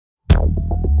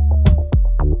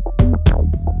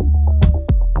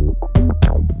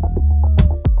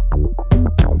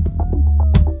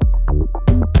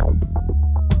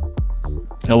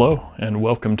Hello and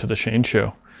welcome to the Shane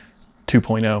Show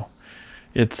 2.0.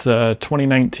 It's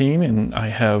 2019 and I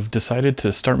have decided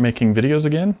to start making videos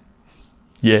again.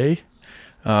 Yay.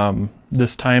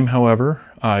 This time, however,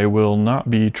 I will not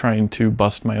be trying to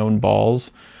bust my own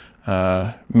balls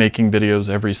making videos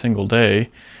every single day.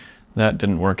 That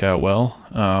didn't work out well.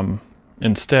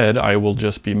 Instead, I will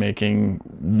just be making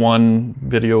one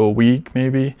video a week,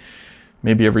 maybe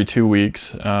every 2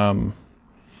 weeks.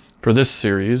 For this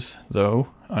series, though,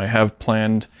 I have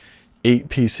planned 8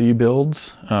 PC builds,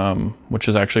 which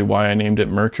is actually why I named it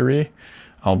Mercury.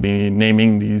 I'll be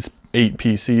naming these 8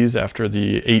 PCs after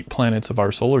the 8 planets of our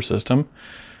solar system.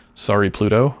 Sorry,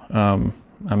 Pluto.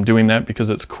 I'm doing that because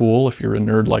it's cool if you're a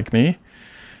nerd like me.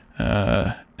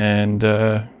 For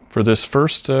this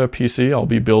first PC, I'll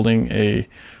be building a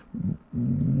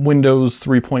Windows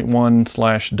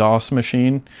 3.1/DOS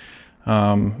machine.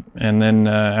 And then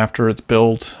after it's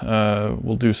built,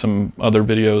 we'll do some other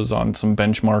videos on some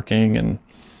benchmarking and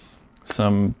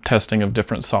some testing of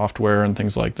different software and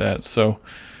things like that. So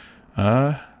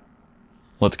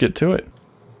let's get to it.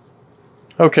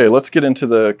 Okay, let's get into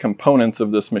the components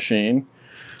of this machine.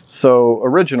 So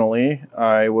originally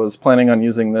I was planning on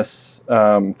using this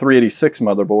 386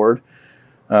 motherboard.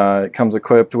 It comes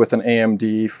equipped with an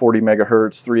AMD 40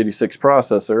 megahertz 386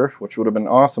 processor, which would have been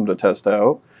awesome to test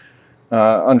out.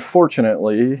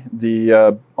 Unfortunately,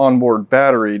 the onboard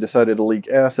battery decided to leak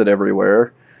acid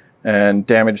everywhere and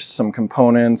damaged some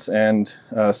components and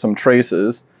some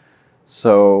traces.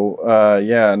 So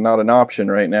yeah, not an option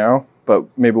right now, but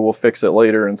maybe we'll fix it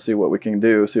later and see what we can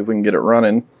do, see if we can get it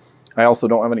running. I also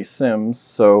don't have any sims,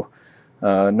 so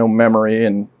no memory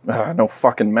and no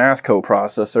fucking math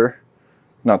coprocessor.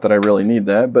 Not that I really need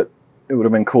that, but it would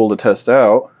have been cool to test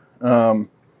out.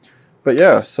 But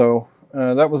yeah, so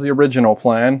that was the original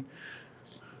plan.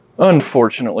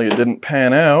 Unfortunately, it didn't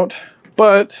pan out,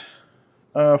 but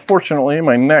fortunately,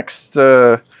 my next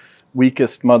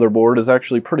weakest motherboard is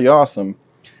actually pretty awesome.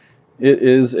 It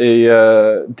is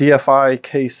a DFI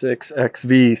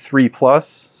K6XV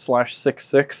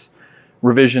 3+/66,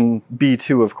 revision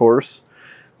B2, of course.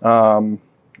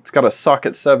 It's got a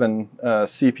socket 7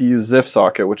 CPU ZIF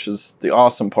socket, which is the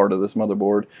awesome part of this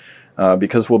motherboard,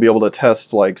 because we'll be able to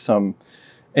test like some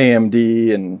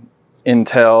AMD and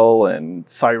Intel and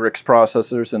Cyrix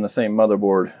processors in the same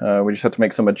motherboard. We just have to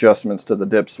make some adjustments to the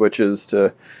dip switches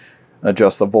to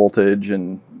adjust the voltage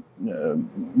and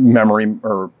memory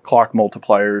or clock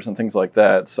multipliers and things like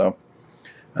that. So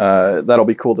that'll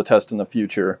be cool to test in the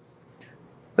future.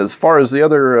 As far as the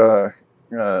other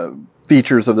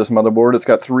features of this motherboard, it's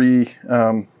got 3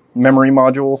 memory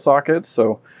module sockets,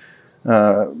 so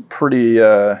pretty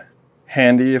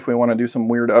handy if we want to do some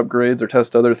weird upgrades or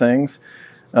test other things.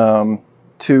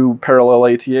 2 parallel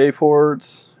ATA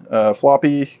ports,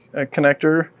 floppy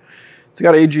connector. It's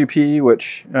got AGP,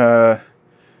 which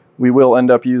we will end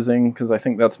up using because I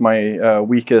think that's my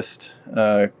weakest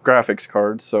graphics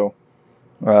card. So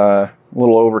a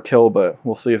little overkill, but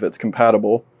we'll see if it's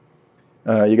compatible.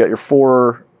 You got your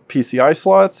 4 PCI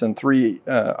slots and 3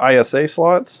 ISA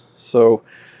slots. So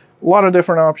a lot of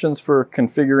different options for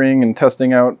configuring and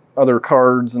testing out other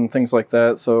cards and things like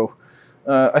that. So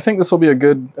I think this will be a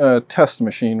good test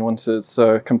machine once it's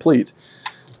complete.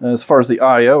 As far as the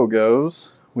I/O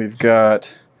goes, we've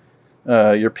got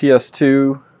your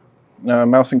PS2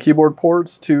 mouse and keyboard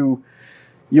ports, 2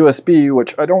 USB,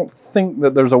 which I don't think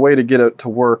that there's a way to get it to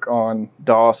work on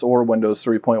DOS or Windows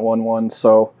 3.11.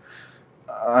 So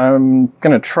I'm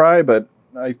going to try, but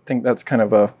I think that's kind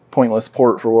of a pointless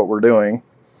port for what we're doing.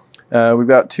 We've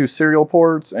got 2 serial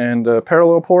ports and a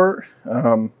parallel port.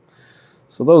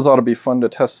 So those ought to be fun to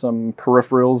test some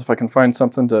peripherals if I can find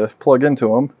something to plug into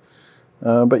them.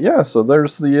 But yeah, so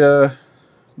there's the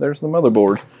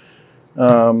motherboard.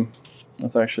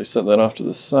 Let's actually set that off to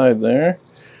the side there.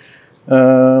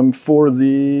 Let's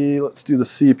do the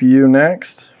CPU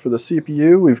next. For the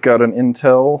CPU, we've got an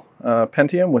Intel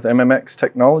Pentium with MMX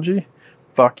technology.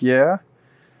 Fuck yeah.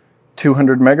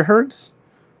 200 megahertz.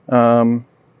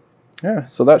 Yeah,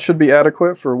 so that should be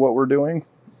adequate for what we're doing.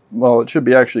 Well, it should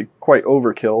be actually quite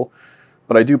overkill,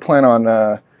 but I do plan on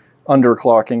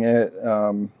underclocking it,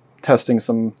 testing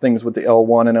some things with the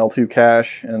L1 and L2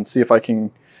 cache, and see if I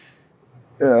can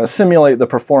simulate the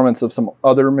performance of some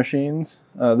other machines.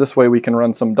 This way we can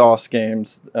run some DOS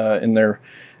games in their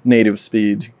native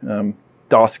speed.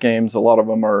 DOS games, a lot of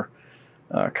them are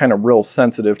kind of real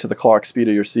sensitive to the clock speed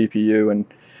of your CPU, and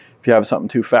if you have something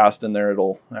too fast in there,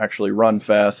 it'll actually run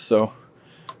fast. So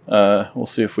we'll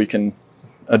see if we can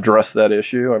address that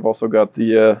issue. I've also got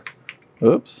the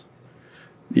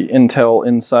Intel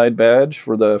inside badge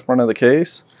for the front of the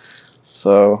case.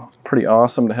 So pretty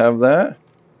awesome to have that.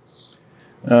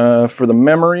 For the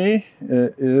memory,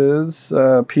 it is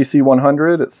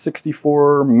PC100 at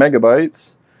 64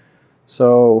 megabytes.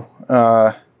 So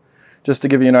just to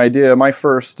give you an idea, my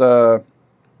first Windows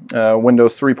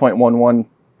 3.11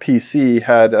 PC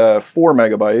had 4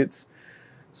 megabytes.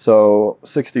 So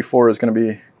 64 is going to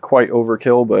be quite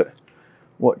overkill, but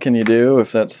what can you do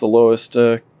if that's the lowest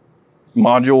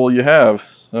module you have?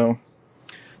 So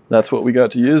that's what we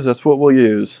got to use. That's what we'll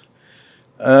use.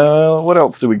 What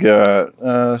else do we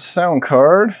got? Sound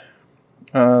card.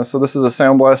 So this is a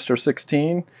Sound Blaster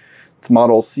 16. It's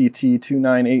model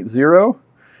CT2980.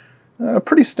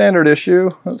 Pretty standard issue.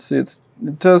 Let's see, it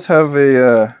does have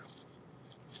a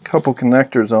couple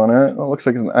connectors on it. It looks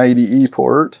like it's an IDE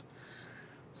port.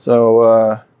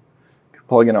 So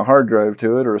plug in a hard drive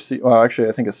to it, or well, actually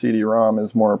I think a CD-ROM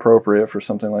is more appropriate for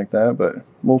something like that, but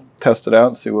we'll test it out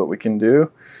and see what we can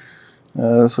do.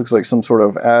 This looks like some sort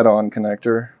of add-on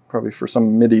connector, probably for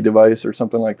some MIDI device or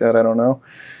something like that, I don't know.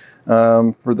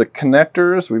 For the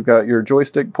connectors, we've got your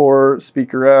joystick port,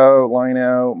 speaker out,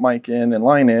 mic in, and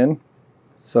line in.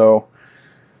 So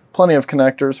plenty of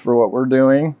connectors for what we're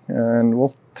doing, and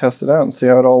we'll test it out and see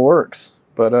how it all works.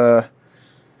 But oh,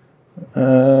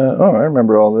 I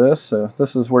remember all this. So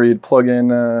this is where you'd plug in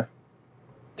to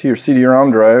your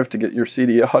CD-ROM drive to get your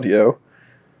CD audio.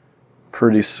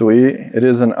 Pretty sweet. It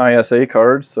is an ISA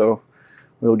card, so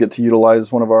we'll get to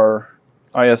utilize one of our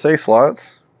ISA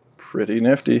slots. Pretty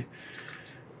nifty.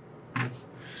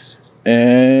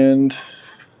 And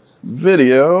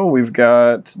video, we've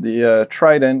got the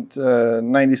Trident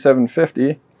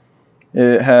 9750.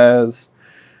 It has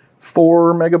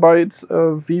 4 megabytes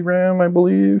of VRAM, I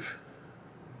believe.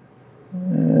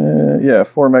 Yeah,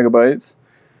 4 megabytes.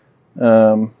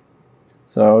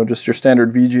 So just your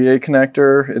standard VGA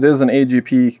connector. It is an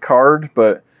AGP card,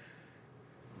 but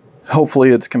hopefully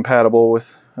it's compatible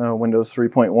with Windows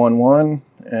 3.11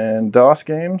 and DOS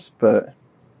games, but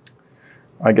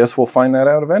I guess we'll find that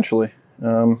out eventually.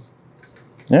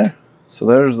 Yeah, so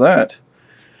there's that.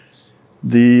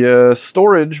 The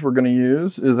storage we're going to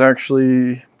use is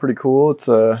actually pretty cool. It's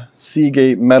a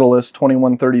Seagate Medalist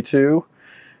 2132.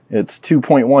 It's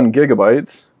 2.1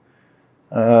 gigabytes.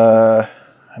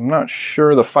 I'm not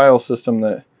sure the file system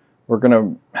that we're going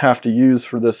to have to use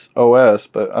for this OS,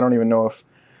 but I don't even know if...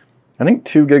 I think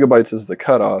 2 gigabytes is the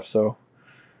cutoff, so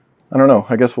I don't know.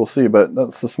 I guess we'll see, but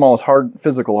that's the smallest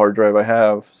physical hard drive I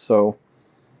have, so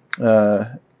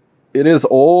it is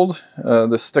old.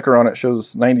 The sticker on it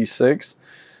shows 96,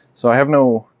 so I have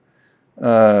no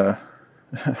I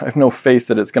have no faith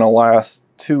that it's going to last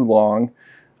too long.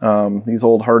 These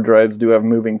old hard drives do have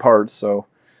moving parts, so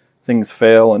things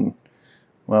fail, and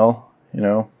well, you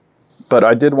know. But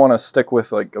I did want to stick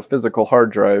with like a physical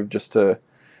hard drive just to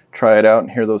try it out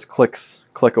and hear those clicks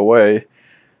click away.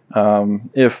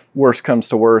 If worse comes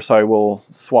to worse, I will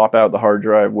swap out the hard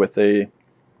drive with a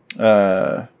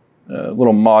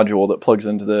little module that plugs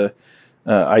into the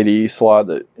IDE slot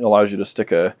that allows you to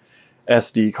stick a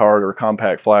SD card or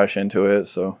compact flash into it.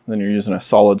 So then you're using a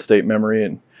solid state memory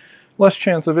and less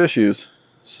chance of issues.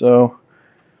 So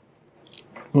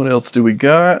what else do we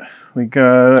got? We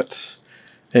got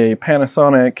a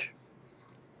Panasonic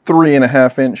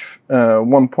 3.5-inch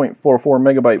 1.44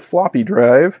 megabyte floppy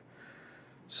drive.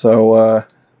 So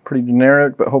pretty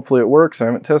generic, but hopefully it works. I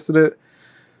haven't tested it,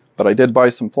 but I did buy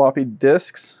some floppy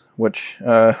disks, which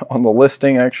on the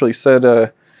listing actually said,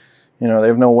 you know, they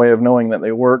have no way of knowing that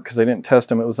they work because they didn't test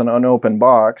them. It was an unopened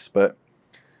box, but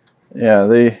yeah,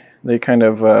 they kind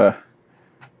of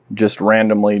just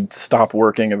randomly stop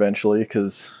working eventually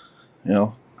because, you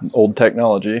know, old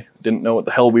technology. Didn't know what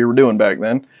the hell we were doing back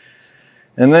then.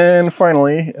 And then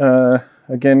finally,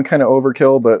 again, kind of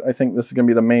overkill, but I think this is going to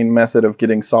be the main method of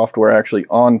getting software actually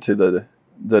onto the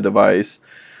device.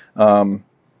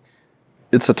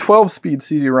 It's a 12-speed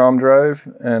CD-ROM drive,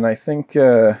 and I think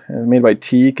made by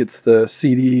Teak. It's the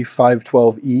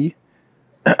CD512E.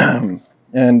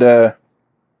 And I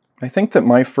think that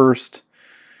my first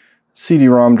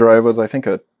CD-ROM drive was, I think,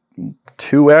 a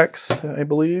 2X, I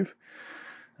believe.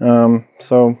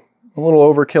 So a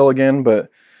little overkill again, but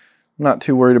I'm not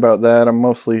too worried about that. I'm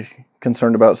mostly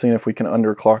concerned about seeing if we can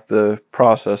underclock the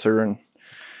processor and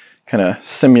kind of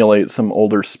simulate some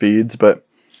older speeds. But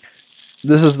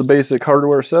this is the basic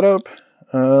hardware setup.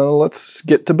 Let's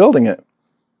get to building it.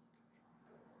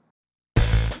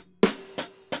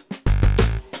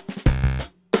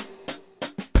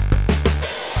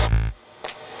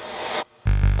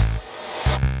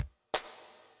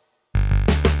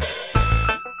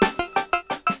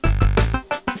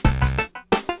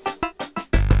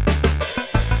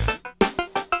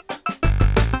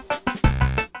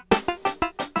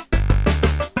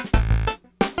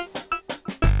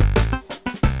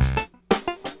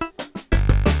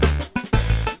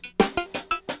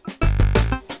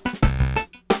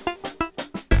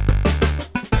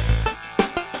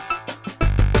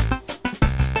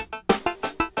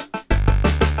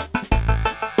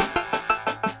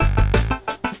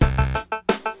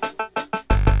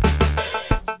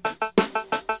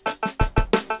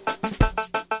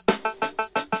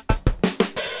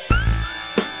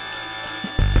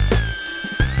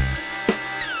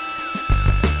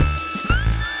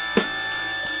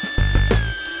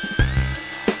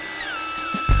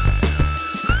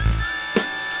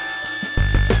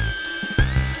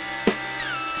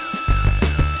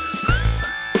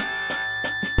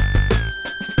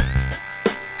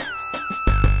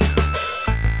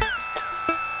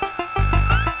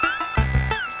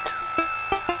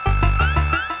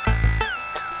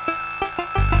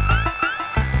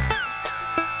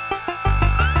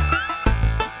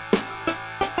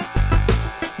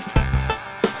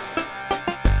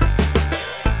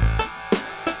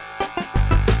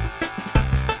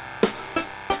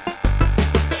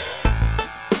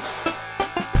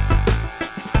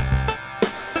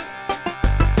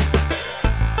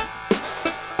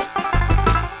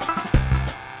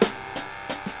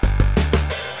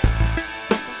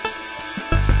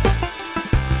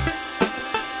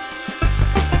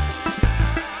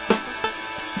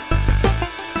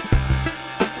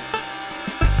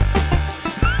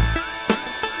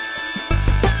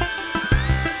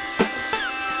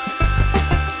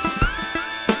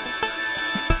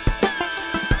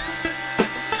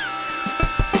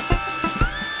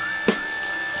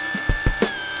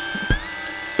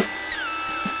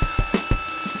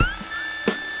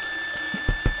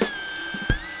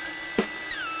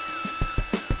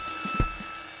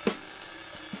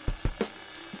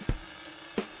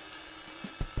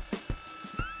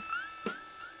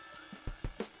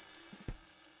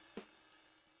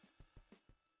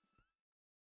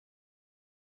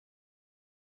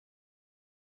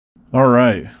 All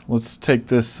right, let's take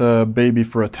this baby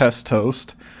for a test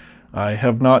toast. I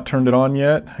have not turned it on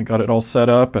yet. I got it all set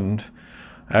up, and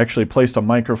I actually placed a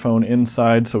microphone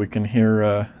inside so we can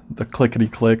hear the clickety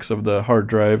clicks of the hard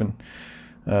drive and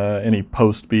any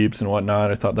post beeps and whatnot.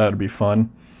 I thought that would be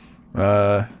fun.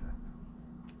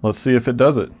 Let's see if it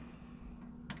does it.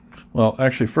 Well,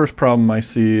 actually, first problem I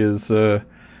see is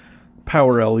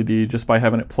power LED, just by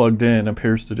having it plugged in,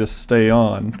 appears to just stay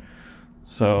on.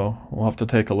 So we'll have to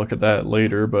take a look at that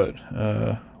later, but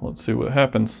let's see what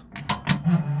happens.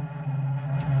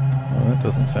 Well, that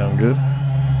doesn't sound good.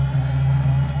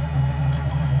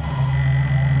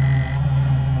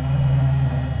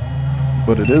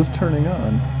 But it is turning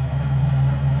on.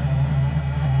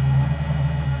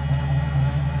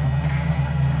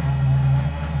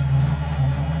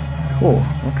 Cool,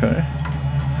 okay.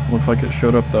 Looks like it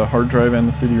showed up the hard drive and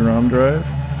the CD-ROM drive.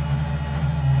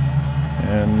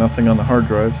 And nothing on the hard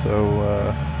drive,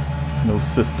 so no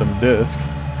system disk.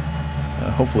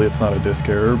 Hopefully it's not a disk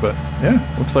error, but yeah,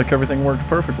 looks like everything worked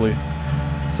perfectly.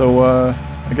 So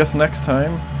I guess next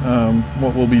time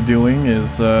what we'll be doing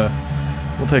is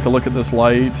we'll take a look at this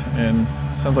light, and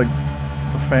it sounds like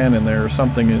the fan in there or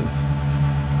something is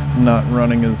not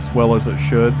running as well as it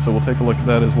should, so we'll take a look at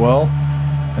that as well.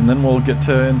 And then we'll get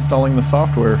to installing the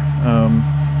software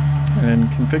and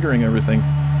configuring everything.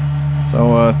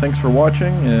 So thanks for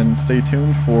watching, and stay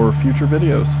tuned for future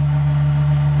videos.